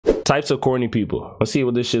Types of corny people. Let's see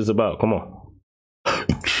what this shit's about. Come on.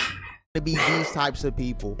 To be these types of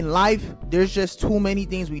people in life. There's just too many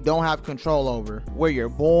things we don't have control over: where you're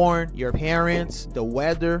born, your parents, the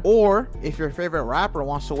weather, or if your favorite rapper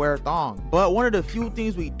wants to wear a thong. But one of the few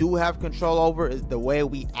things we do have control over is the way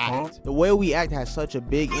we act. The way we act has such a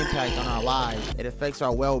big impact on our lives. It affects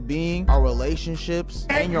our well-being, our relationships,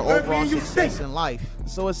 and your overall success in life.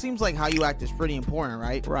 So it seems like how you act is pretty important,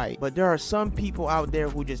 right? But there are some people out there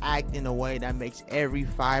who just act in a way that makes every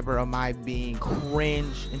fiber of my being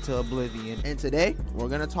cringe into oblivion. And today we're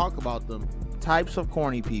gonna talk about them. Types of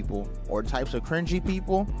corny people, or types of cringy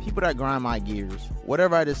people, people that grind my gears,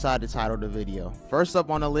 whatever I decide to title the video. First up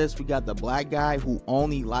on the list, we got the black guy who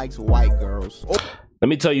only likes white girls. Let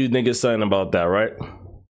me tell you niggas something about that, right?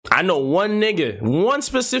 I know one nigga, one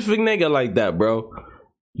specific nigga like that, bro.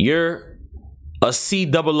 You're a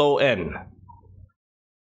COON.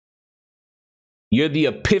 You're the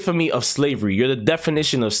epiphany of slavery. You're the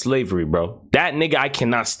definition of slavery, bro. That nigga I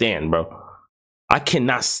cannot stand, bro. I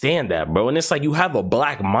cannot stand that, bro. And it's like you have a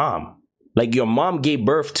black mom. Like your mom gave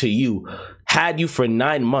birth to you, had you for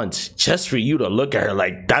 9 months just for you to look at her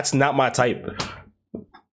like, that's not my type.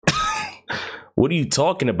 What are you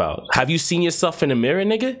talking about? Have you seen yourself in the mirror,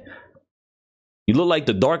 nigga? You look like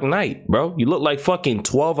the Dark Knight, bro. You look like fucking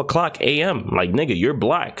 12 o'clock a.m. Like, nigga, you're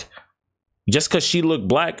black. Just because she looked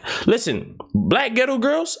black. Listen, black ghetto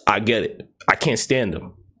girls, I get it. I can't stand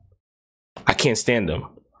them. I can't stand them.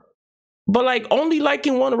 But like only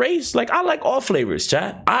liking one race, like I like all flavors,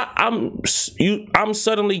 chat. I'm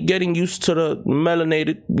suddenly getting used to the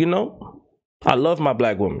melanated, you know. I love my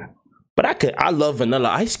black woman. But I love vanilla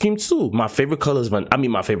ice cream too. My favorite color is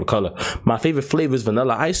my favorite flavor is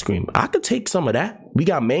vanilla ice cream. I could take some of that. We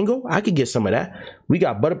got mango, I could get some of that. We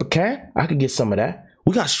got butter pecan, I could get some of that.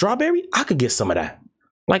 We got strawberry, I could get some of that.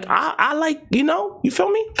 Like I like, you know, you feel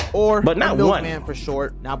me? Or but not one man for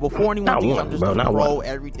short. Now before anyone thinks I'm just a pro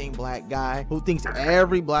everything black guy who thinks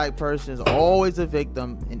every black person is always a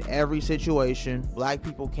victim in every situation. Black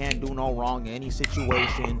people can't do no wrong in any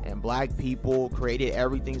situation, and black people created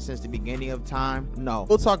everything since the beginning of time. No,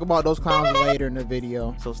 we'll talk about those clowns later in the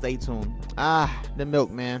video, so stay tuned. The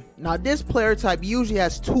milkman. Now this player type usually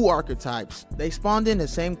has two archetypes. They spawned in the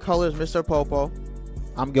same color as Mr. Popo.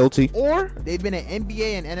 I'm guilty. Or they've been an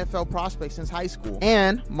NBA and NFL prospect since high school,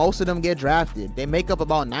 and most of them get drafted. They make up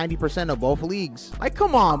about 90% of both leagues. Like,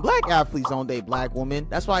 come on, black athletes don't date black women.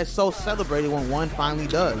 That's why it's so celebrated when one finally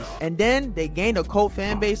does. And then they gained a cult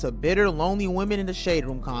fan base of bitter, lonely women in the shade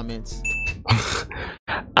room comments.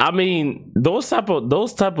 I mean, those type of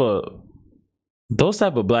black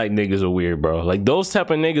niggas are weird, bro. Like those type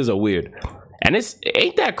of niggas are weird. And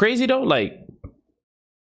ain't that crazy though? Like,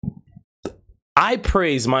 I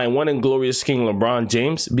praise my one and glorious king LeBron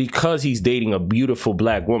James because he's dating a beautiful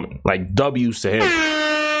black woman. Like, W's to him.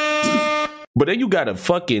 But then you got a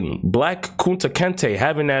fucking black Kunta Kinte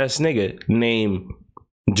having ass nigga named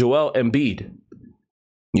Joel Embiid.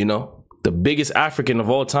 You know, the biggest African of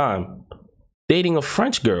all time, dating a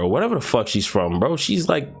French girl, whatever the fuck she's from, bro. She's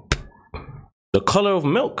like the color of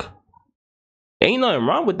milk. Ain't nothing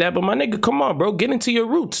wrong with that, but my nigga, come on, bro, get into your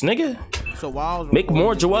roots, nigga. So while make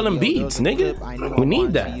more Joel Embiids, nigga. We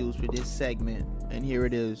need that. Use for this segment, and here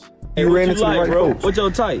it is. Hey, what you like, bro? What's your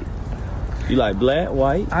type? You like black,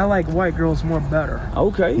 white? I like white girls more better.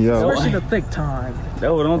 Okay. Yeah. Especially the thick time.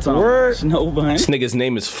 That's what I'm talking about. No, this nigga's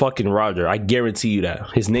name is fucking Roger. I guarantee you that.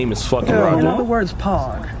 His name is fucking Roger. In other words,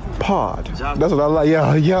 Pod. Pod. That's what I like.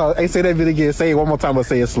 Yeah. Hey, say that bit again. Say it one more time, but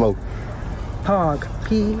say it slow. Pog.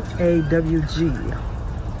 P-A-W-G.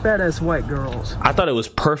 Badass white girls. I thought it was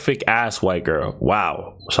perfect ass white girl.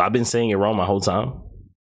 Wow. So I've been saying it wrong my whole time.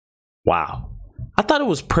 Wow. I thought it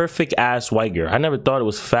was perfect ass white girl. I never thought it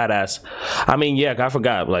was fat ass. I mean, yeah, I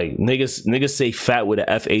forgot. Like niggas say fat with a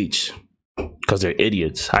FH because they're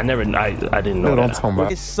idiots. I didn't know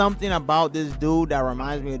that. It's something about this dude that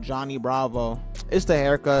reminds me of Johnny Bravo. It's the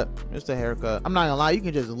haircut. It's the haircut. I'm not gonna lie, you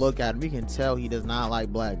can just look at him. You can tell he does not like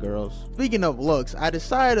black girls. Speaking of looks, I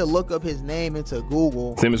decided to look up his name into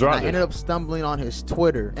Google. Same as Roger. I ended up stumbling on his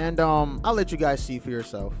Twitter, and I'll let you guys see for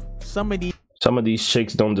yourself. Some of these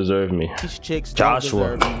chicks don't deserve me. These chicks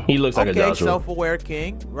Joshua. Don't deserve me. He looks like a Joshua. Self-aware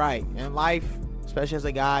king, right? In life, especially as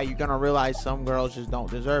a guy, you're gonna realize some girls just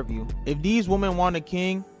don't deserve you. If these women want a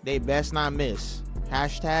king, they best not miss.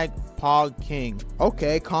 Hashtag Pog King.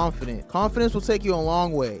 Okay, confident. Confidence will take you a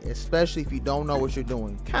long way, especially if you don't know what you're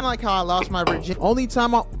doing. Kind of like how I lost my virginity. Only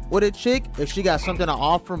time I'm with a chick if she got something to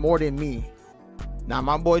offer more than me. Now,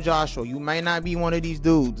 my boy Joshua, you might not be one of these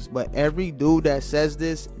dudes, but every dude that says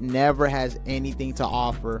this never has anything to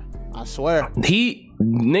offer. I swear.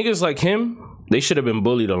 Niggas like him, They should have been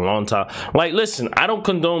bullied a long time. Like, listen, I don't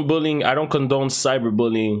condone bullying. I don't condone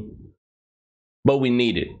cyberbullying. But we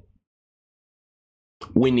need it.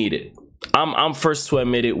 We need it. I'm first to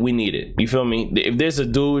admit it. We need it. You feel me? If there's a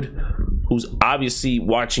dude who's obviously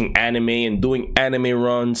watching anime and doing anime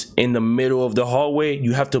runs in the middle of the hallway,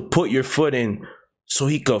 you have to put your foot in so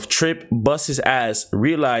he could trip, bust his ass,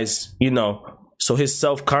 realize, you know, so his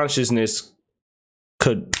self-consciousness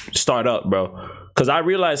could start up, bro. Cause I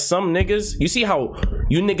realize some niggas, you see how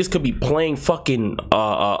you niggas could be playing fucking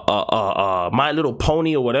My Little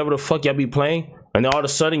Pony or whatever the fuck y'all be playing, and then all of a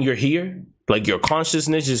sudden you're here, like your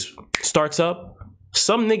consciousness just starts up.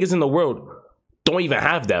 Some niggas in the world don't even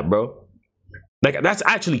have that, bro. Like, that's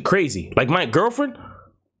actually crazy. Like, my girlfriend,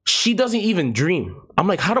 she doesn't even dream. I'm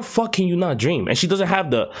like, how the fuck can you not dream? And she doesn't have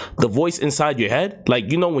the voice inside your head.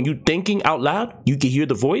 Like, you know, when you're thinking out loud, you can hear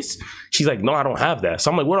the voice. She's like, no, I don't have that. So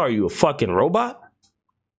I'm like, what are you, a fucking robot?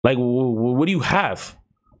 Like, what do you have?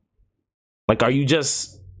 Like, are you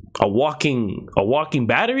just a walking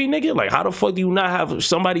battery, nigga? Like, how the fuck do you not have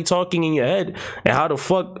somebody talking in your head? And how the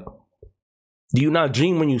fuck do you not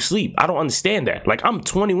dream when you sleep? I don't understand that. Like, I'm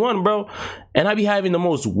 21, bro, and I be having the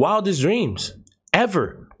most wildest dreams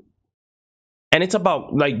ever. And it's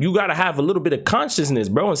about, like, you gotta have a little bit of consciousness,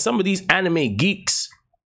 bro. And some of these anime geeks,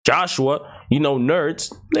 Joshua, you know,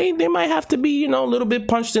 nerds, they might have to be, you know, a little bit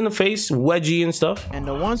punched in the face, wedgie and stuff. And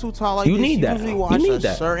the ones who talk like you this need that. usually watch you need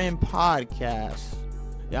a certain podcast.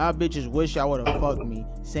 Y'all bitches wish y'all would have fucked me.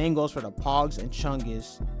 Same goes for the Pogs and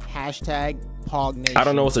Chungus. Hashtag Pog Nation. I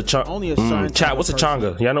don't know what's a chunga. Only a certain chat, what's a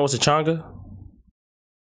changa? Y'all know what's a changa?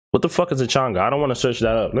 What the fuck is a changa? I don't want to search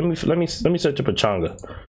that up. Let me search up a changa.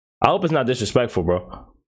 I hope it's not disrespectful, bro.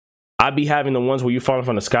 I be having the ones where you falling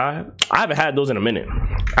from the sky. I haven't had those in a minute.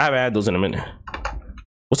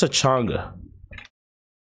 What's a changa?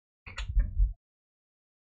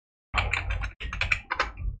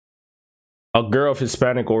 A girl of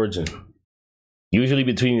Hispanic origin. Usually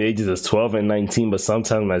between the ages of 12 and 19, but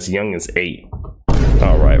sometimes as young as 8.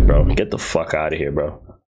 All right, bro. Get the fuck out of here, bro.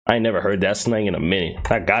 I ain't never heard that slang in a minute.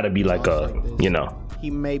 That gotta be like a, you know. He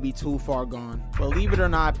may be too far gone. Believe it or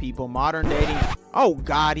not, people, modern dating. Oh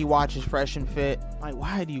God, he watches Fresh and Fit. Like,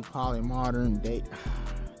 why do you call it modern date?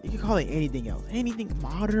 You can call it anything else. Anything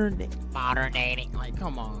modern dating. Like,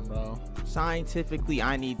 come on, bro. Scientifically,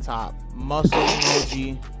 I need top. Muscle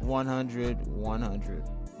emoji 100.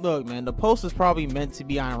 Look, man, the post is probably meant to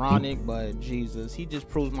be ironic, but Jesus, he just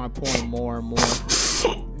proves my point more and more.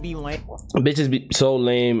 Be lame. Bitches be so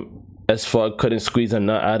lame as fuck, couldn't squeeze a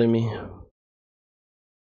nut out of me.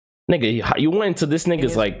 Nigga, you went into this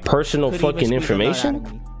nigga's like personal fucking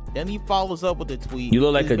information? Then he follows up with a tweet. You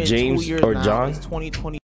look like a James or John? It's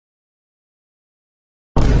 2020.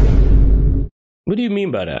 What do you mean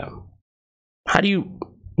by that? How do you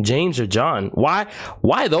James or John? Why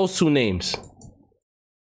those two names?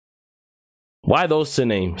 Why those two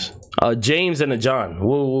names? James and a John.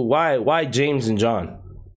 Why James and John?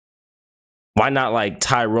 Why not like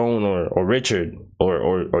Tyrone or Richard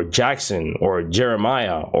or Jackson or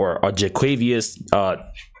Jeremiah or Jaquavius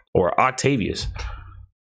or Octavius?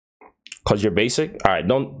 Cause you're basic? Alright,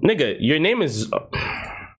 don't nigga, your name is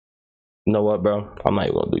you know what, bro? I'm not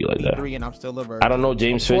even gonna do you like that. And I'm still a virgin. I don't know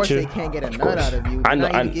James Fisher. Of course they can't get a nut out of you. I know.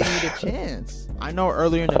 Not even give you the chance. I know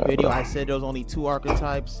earlier in the video I said there was only 2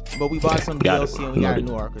 archetypes, but we bought some DLC and we got a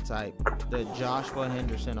new archetype, the Joshua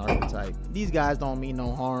Henderson archetype. These guys don't mean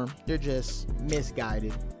no harm. They're just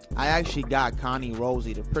misguided. I actually got Connie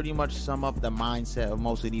Rosie to pretty much sum up the mindset of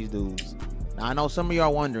most of these dudes. Now I know some of you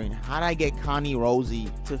are wondering, how did I get Connie Rosie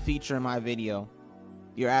to feature in my video?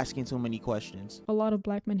 You're asking too many questions. A lot of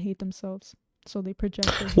black men hate themselves, so they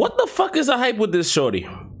project it. What the fuck is the hype with this shorty?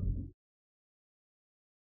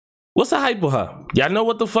 What's the hype with her? Y'all know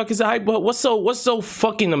what the fuck is the hype with her? What's so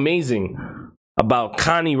fucking amazing about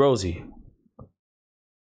Connie Rosie?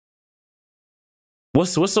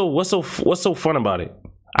 What's so fun about it?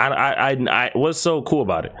 What's so cool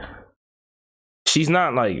about it? She's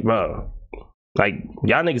not like, bro. Like,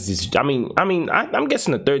 y'all niggas is, I'm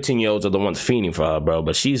guessing the 13-year-olds are the ones fiending for her, bro.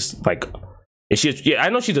 But she's like, yeah, I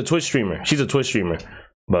know she's a Twitch streamer.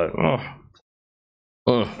 But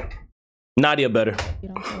Nadia better.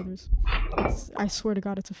 I swear to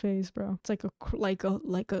God, it's a phase, bro. It's like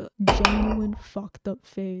a genuine fucked up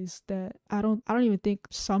phase that I don't even think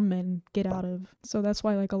some men get out of. So that's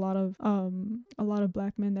why like a lot of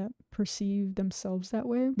black men that perceive themselves that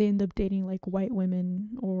way, they end up dating like white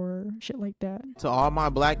women or shit like that. To all my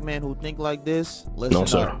black men who think like this, listen no,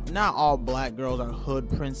 sir. up. Not all black girls are hood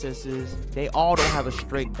princesses. They all don't have a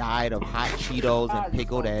strict diet of hot Cheetos and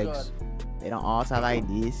pickled eggs. They don't all sound like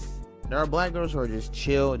this. There are black girls who are just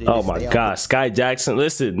chill. They Oh just my stay out God, Sky Jackson.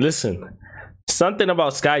 Listen. Something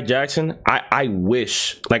about Sky Jackson. I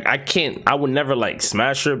wish, like, I would never like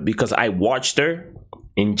smash her because I watched her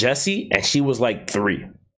in Jessie and she was like 3.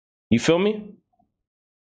 You feel me?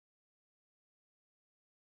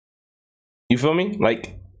 You feel me?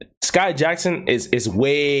 Like, Sky Jackson is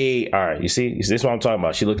way all right. You see, this is what I'm talking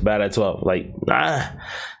about. She looked bad at 12. Like,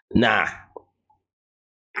 nah.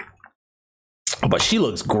 But she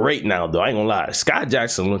looks great now, though. I ain't gonna lie. Sky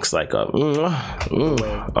Jackson looks like a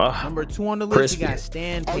Number 2 on the list, crispy. you got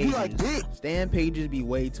Stan pages. Stan pages be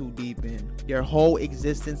way too deep in. Their whole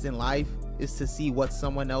existence in life is to see what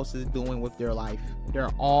someone else is doing with their life. They're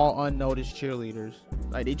all unnoticed cheerleaders.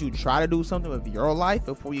 Like, did you try to do something with your life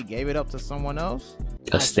before you gave it up to someone else?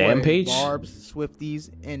 A Stan page? Barbs, Swifties,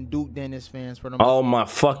 and Duke Dennis fans for the most. Oh my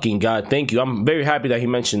fucking God. Thank you. I'm very happy that he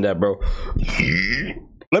mentioned that, bro.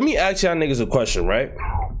 Let me ask y'all niggas a question, right?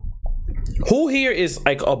 Who here is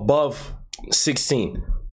like above 16?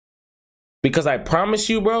 Because I promise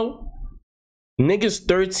you, bro, niggas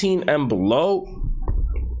 13 and below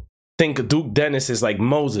think Duke Dennis is like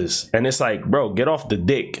Moses. And it's like, bro, get off the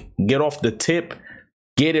dick. Get off the tip.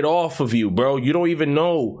 Get it off of you, bro. You don't even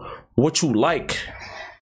know what you like.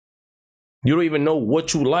 You don't even know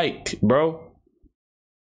what you like, bro.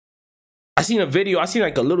 I seen a video, I seen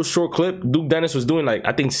like a little short clip. Duke Dennis was doing like,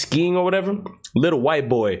 I think skiing or whatever. Little white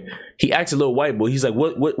boy. He asked a little white boy. He's like,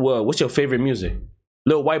 what's your favorite music?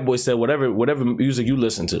 Little white boy said, whatever music you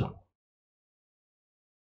listen to.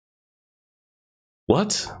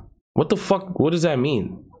 What? What the fuck? What does that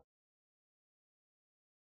mean?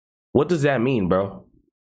 What does that mean, bro?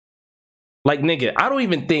 Like, nigga, I don't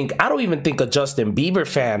even think a Justin Bieber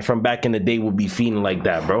fan from back in the day would be feeling like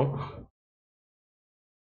that, bro.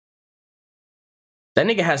 That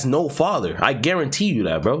nigga has no father. I guarantee you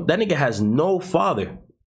that, bro. That nigga has no father.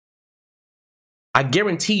 I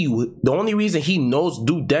guarantee you, the only reason he knows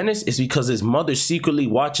Duke Dennis is because his mother secretly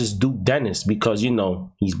watches Duke Dennis because, you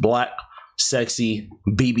know, he's black, sexy,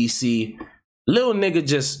 BBC. Little nigga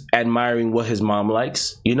just admiring what his mom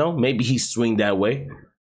likes, you know? Maybe he swing that way.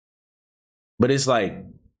 But it's like,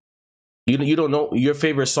 you don't know your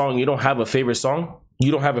favorite song. You don't have a favorite song.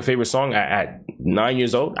 You don't have a favorite song at 9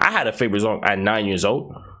 years old. I had a favorite song at 9 years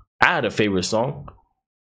old. I had a favorite song.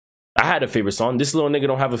 This little nigga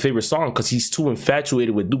don't have a favorite song because he's too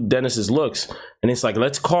infatuated with Duke Dennis's looks. And it's like,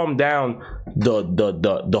 let's calm down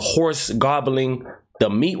the horse gobbling, the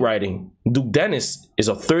meat riding. Duke Dennis is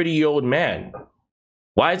a 30-year-old man.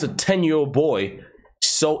 Why is a 10-year-old boy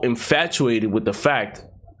so infatuated with the fact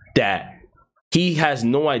that he has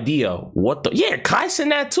no idea what the... Yeah, Kai said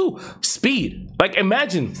that too. Speed. Like,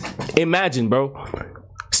 imagine, bro.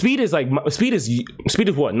 Speed is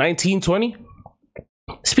what, 19, 20?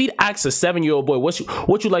 Speed asks a 7-year-old boy,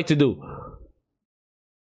 what you like to do?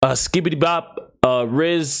 Skibbity bop,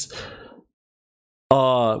 Riz,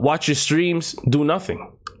 watch your streams, do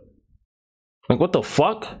nothing. Like, what the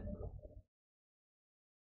fuck?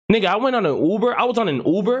 Nigga, I went on an Uber. I was on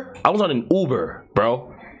an Uber, bro.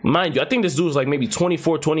 Mind you, I think this dude was like maybe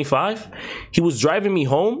 24, 25. He was driving me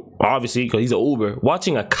home, obviously, because he's an Uber,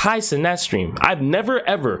 watching a Kai Cenat stream. I've never,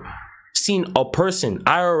 ever seen a person,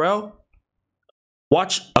 IRL,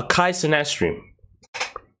 watch a Kai Cenat stream.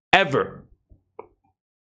 Ever.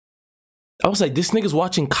 I was like, this nigga's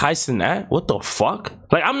watching Kai Cenat? What the fuck?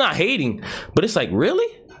 Like, I'm not hating, but it's like,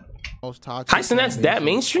 really? Most toxic. Kai Cenat's that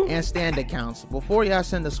mainstream? And stand accounts. Before y'all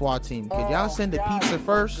send the SWAT team, could y'all send the pizza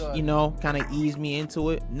first? You know, kind of ease me into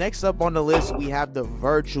it. Next up on the list, we have the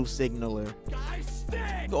virtue signaler.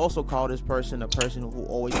 You also call this person a person who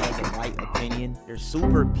always has the right opinion. They're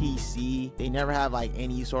super PC. They never have like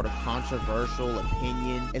any sort of controversial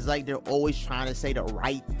opinion. It's like they're always trying to say the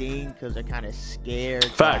right thing because they're kind of scared.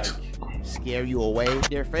 Facts. Like, scare you away.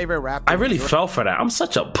 Their favorite rapper. I really fell for that. I'm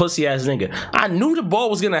such a pussy ass nigga. I knew the ball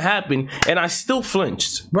was gonna happen and I still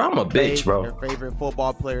flinched. Bro, I'm a bitch, bro. Their favorite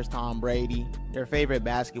football player is Tom Brady. Their favorite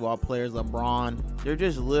basketball player is LeBron. They're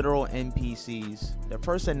just literal NPCs. Their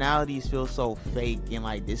personalities feel so fake and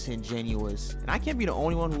like disingenuous. And I can't be the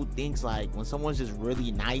only one who thinks like when someone's just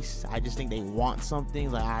really nice, I just think they want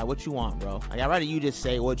something. Like, all right, what you want, bro? Like, I'd rather you just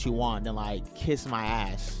say what you want than like kiss my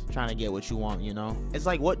ass trying to get what you want, you know? It's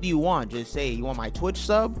like, what do you want? Just say, you want my Twitch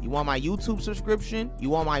sub? You want my YouTube subscription? You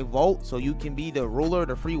want my vote so you can be the ruler of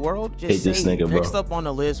the free world? Just hate say this nigga, bro. Next up on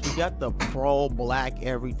the list, we got the pro-black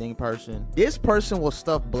everything person. This person will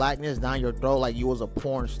stuff blackness down your throat like you was a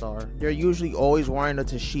porn star. They're usually always wearing a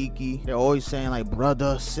tashiki. They're always saying like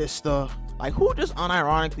brother, sister, Like, who just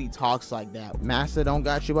unironically talks like that? Master don't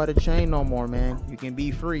got you by the chain no more, man. You can be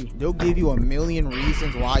free. They'll give you a million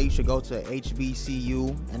reasons why you should go to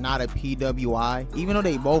HBCU and not a PWI. Even though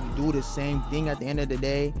they both do the same thing at the end of the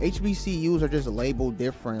day, HBCUs are just labeled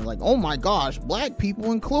different. Like, oh my gosh, black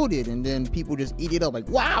people included. And then people just eat it up like,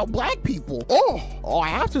 wow, black people. Oh, I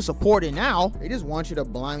have to support it now. They just want you to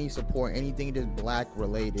blindly support anything that's black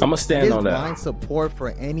related. I'ma stand on that. Blind support for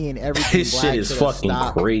any and everything. This black shit is fucking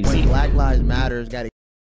crazy. When Black Lives Matters got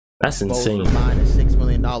that's insane. Buying a $6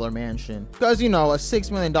 million mansion, because you know a $6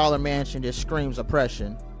 million mansion just screams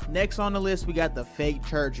oppression. Next on the list, we got the fake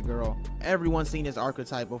church girl. Everyone's seen this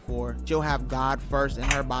archetype before. She'll have God first in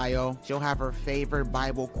her bio. She'll have her favorite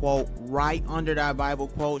Bible quote. Right under that Bible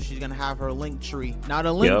quote, she's gonna have her link tree. Now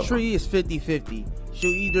the link tree is 50-50. She'll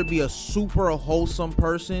either be a super wholesome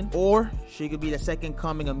person, or she could be the second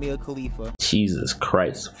coming of Mia Khalifa. Jesus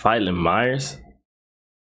Christ. Philan Myers?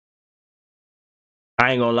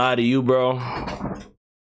 I ain't gonna lie to you, bro.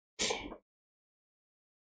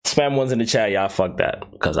 Spam ones in the chat, y'all. Fuck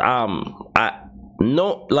that, because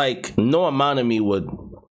no amount of me would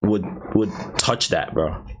touch that,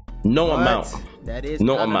 bro. No amount. That is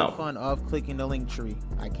no kind amount. of the fun of clicking the link tree.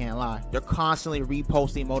 I can't lie. They're constantly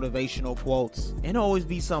reposting motivational quotes, and always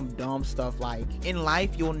be some dumb stuff like, in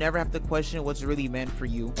life you'll never have to question what's really meant for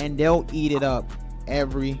you, and they'll eat it up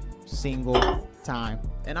every single time.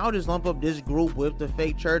 And I'll just lump up this group with the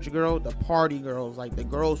fake church girl, the party girls, like the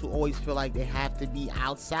girls who always feel like they have to be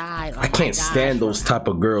outside. I can't stand those type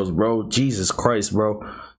of girls, bro. Jesus Christ, bro.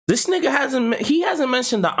 This nigga hasn't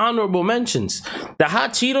mentioned the honorable mentions. The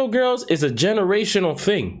hot Cheeto girls is a generational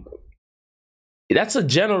thing. That's a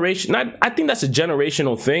generation. I think that's a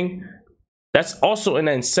generational thing. That's also an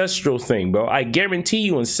ancestral thing, bro. I guarantee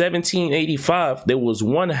you in 1785, there was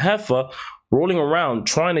one heifer rolling around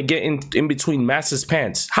trying to get in between Mass's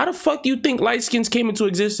pants. How the fuck do you think light skins came into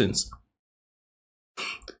existence?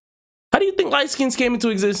 How do you think light skins came into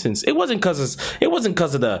existence? It wasn't because of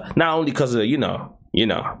the, not only because of the,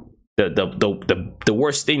 the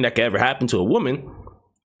worst thing that could ever happen to a woman,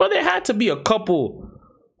 but there had to be a couple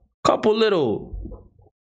little,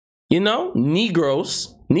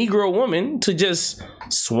 Negro woman to just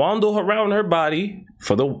swindle around her body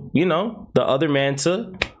for the other man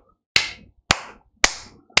to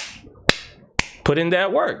put in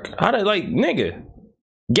that work. How to, like, nigga,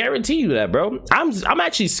 guarantee you that, bro. I'm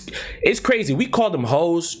actually, it's crazy. We call them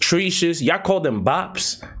hoes, treeshas. Y'all call them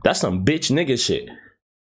bops. That's some bitch nigga shit.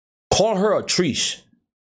 Call her a treesh.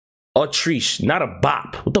 A treesh, not a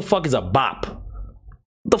bop. What the fuck is a bop?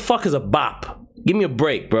 What the fuck is a bop? Give me a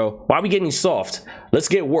break, bro. Why are we getting soft? Let's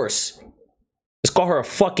get worse. Let's call her a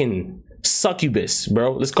fucking succubus,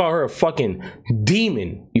 bro. Let's call her a fucking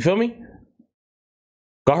demon. You feel me?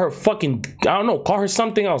 Call her fucking, I don't know, call her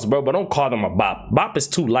something else, bro, but don't call them a bop. Bop is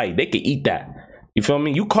too light. They could eat that. You feel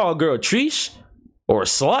me? You call a girl a treesh or a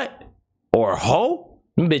slut or a hoe,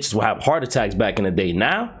 them bitches will have heart attacks back in the day.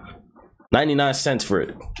 Now, 99 cents for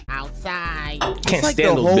it. Outside. Can't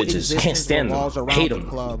stand those bitches. Can't stand them. Hate them.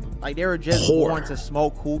 Club. Like, they were just born to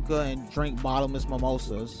smoke hookah and drink bottomless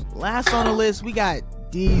mimosas. Last on the list, we got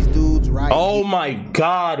these dudes right Oh here. my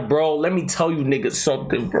god, bro. Let me tell you niggas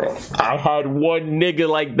something, bro. I had one nigga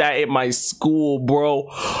like that in my school, bro.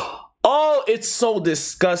 Oh, it's so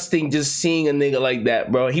disgusting just seeing a nigga like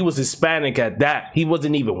that, bro. He was Hispanic at that. He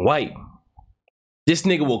wasn't even white. This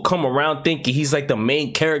nigga will come around thinking he's like the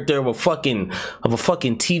main character of a fucking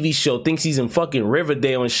TV show, thinks he's in fucking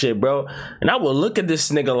Riverdale and shit, bro. And I will look at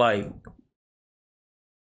this nigga like,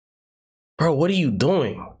 bro, what are you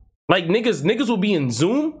doing? Like, niggas will be in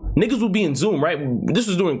Zoom. Niggas will be in Zoom, right? This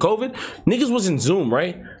was during COVID. Niggas was in Zoom,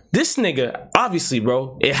 right? This nigga, obviously,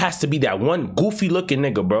 bro, it has to be that one goofy looking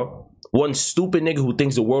nigga, bro. One stupid nigga who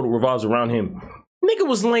thinks the world revolves around him. Nigga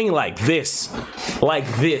was laying like this.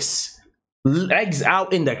 Legs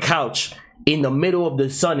out in the couch in the middle of the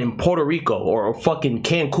sun in Puerto Rico or fucking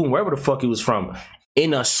Cancun, wherever the fuck he was from,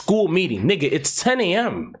 in a school meeting. Nigga, it's 10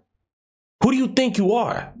 a.m. Who do you think you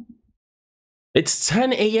are? It's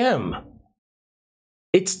 10 a.m.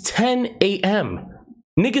 It's 10 a.m.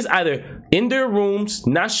 Niggas either in their rooms,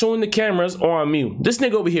 not showing the cameras, or on mute. This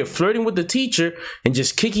nigga over here flirting with the teacher and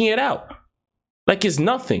just kicking it out. Like it's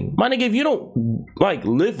nothing. My nigga, if you don't, like,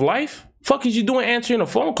 live life, fuck is you doing answering a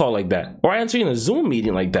phone call like that? Or answering a Zoom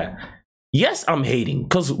meeting like that? Yes, I'm hating.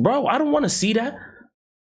 Because, bro, I don't want to see that.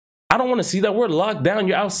 I don't want to see that. We're locked down.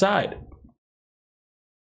 You're outside.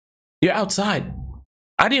 You're outside.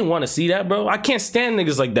 I didn't want to see that, bro. I can't stand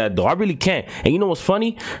niggas like that, though. I really can't. And you know what's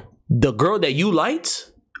funny? The girl that you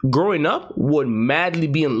liked growing up would madly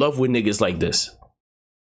be in love with niggas like this.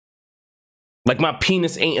 Like my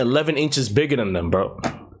penis ain't 11 inches bigger than them, bro.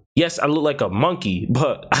 Yes, I look like a monkey,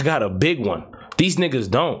 but I got a big one. These niggas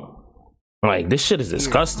don't. Like, this shit is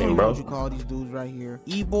disgusting, bro. What you call these dudes right here?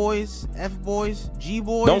 E-boys, F-boys,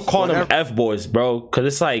 G-boys? Don't call them F-boys, bro. Cause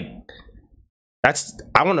it's like,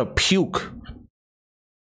 I wanna puke.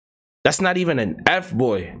 That's not even an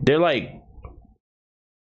F-boy. They're like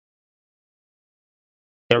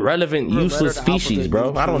irrelevant, useless species,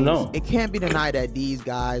 bro. I don't know. It can't be denied that these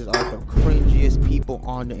guys are the cringiest people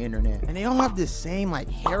on the internet, and they all have the same like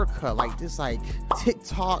haircut, like this like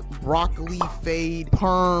TikTok broccoli fade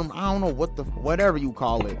perm. I don't know whatever you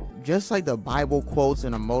call it. Just like the Bible quotes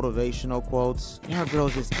and the motivational quotes. Yeah,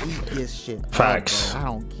 girls just eat this shit. Facts. I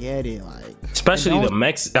don't get it. Like, especially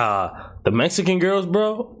the Mexican girls,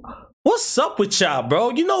 bro. What's up with y'all,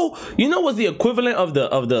 bro? You know what's the equivalent of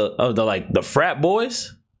the like the frat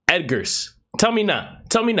boys? Edgars. Tell me not.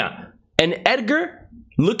 An Edgar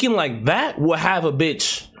looking like that will have a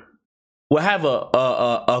bitch, will have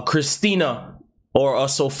a Christina or a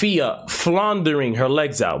Sophia floundering her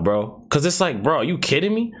legs out, bro. Cause it's like, bro, are you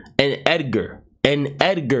kidding me? An Edgar.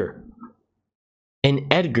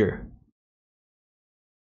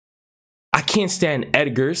 I can't stand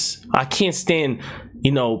Edgars. I can't stand,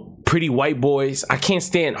 pretty white boys. I can't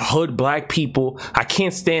stand hood black people. I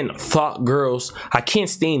can't stand thought girls. I can't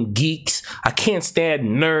stand geeks. I can't stand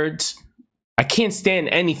nerds. I can't stand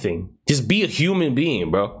anything. Just be a human being,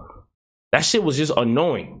 bro. That shit was just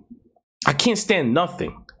annoying. I can't stand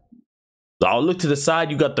nothing. I'll look to the side.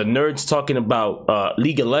 You got the nerds talking about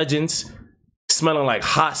League of Legends, smelling like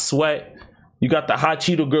hot sweat. You got the hot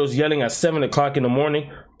Cheeto girls yelling at 7 o'clock in the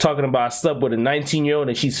morning, talking about I slept with a 19-year-old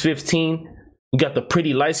and she's 15. You got the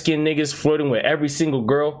pretty light-skinned niggas flirting with every single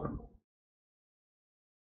girl.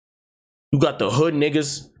 You got the hood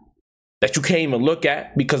niggas that you can't even look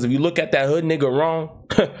at, because if you look at that hood nigga wrong,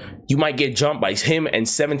 you might get jumped by him and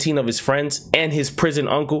 17 of his friends and his prison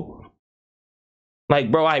uncle.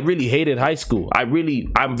 Like, bro, I really hated high school.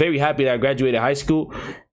 I'm very happy that I graduated high school,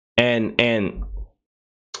 and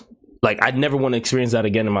like, I'd never want to experience that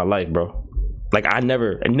again in my life, bro. Like, I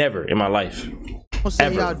never in my life.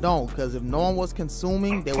 Say y'all don't, because if no one was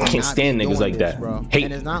consuming, they would can't stand niggas like this, that, bro. Hate,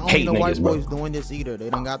 and it's not hate only the niggas, white boys bro. doing this either.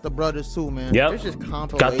 They done got the brothers too, man. Yep. There's just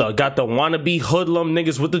Got the wannabe hoodlum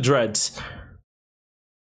niggas with the dreads.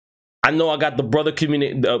 I know I got the brother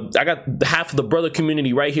community. I got half of the brother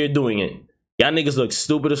community right here doing it. Y'all niggas look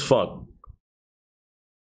stupid as fuck.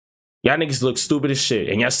 Y'all niggas look stupid as shit,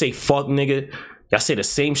 and y'all say fuck nigga. Y'all say the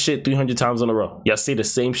same shit 300 times in a row. Y'all say the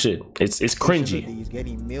same shit. It's cringy. He's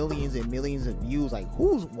getting millions and millions of views. Like,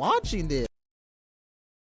 who's watching this?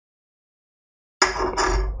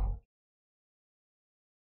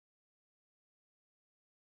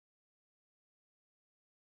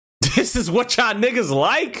 This is what y'all niggas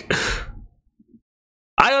like?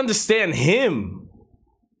 I understand him.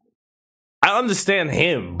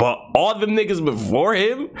 But all them niggas before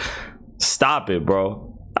him? Stop it,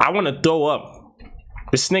 bro. I want to throw up.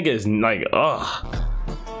 This nigga is like, ugh.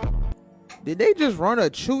 Did they just run a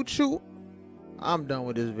choo-choo? I'm done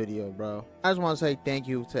with this video, bro. I just want to say thank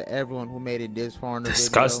you to everyone who made it this far in the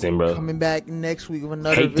Disgusting, video. bro. Coming back next week with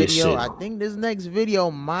another video. I think this next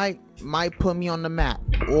video might put me on the map,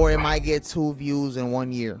 or it might get 2 views in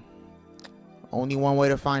 1 year. Only one way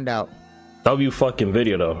to find out. W fucking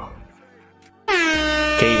video though.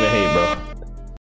 Can't even hate, bro.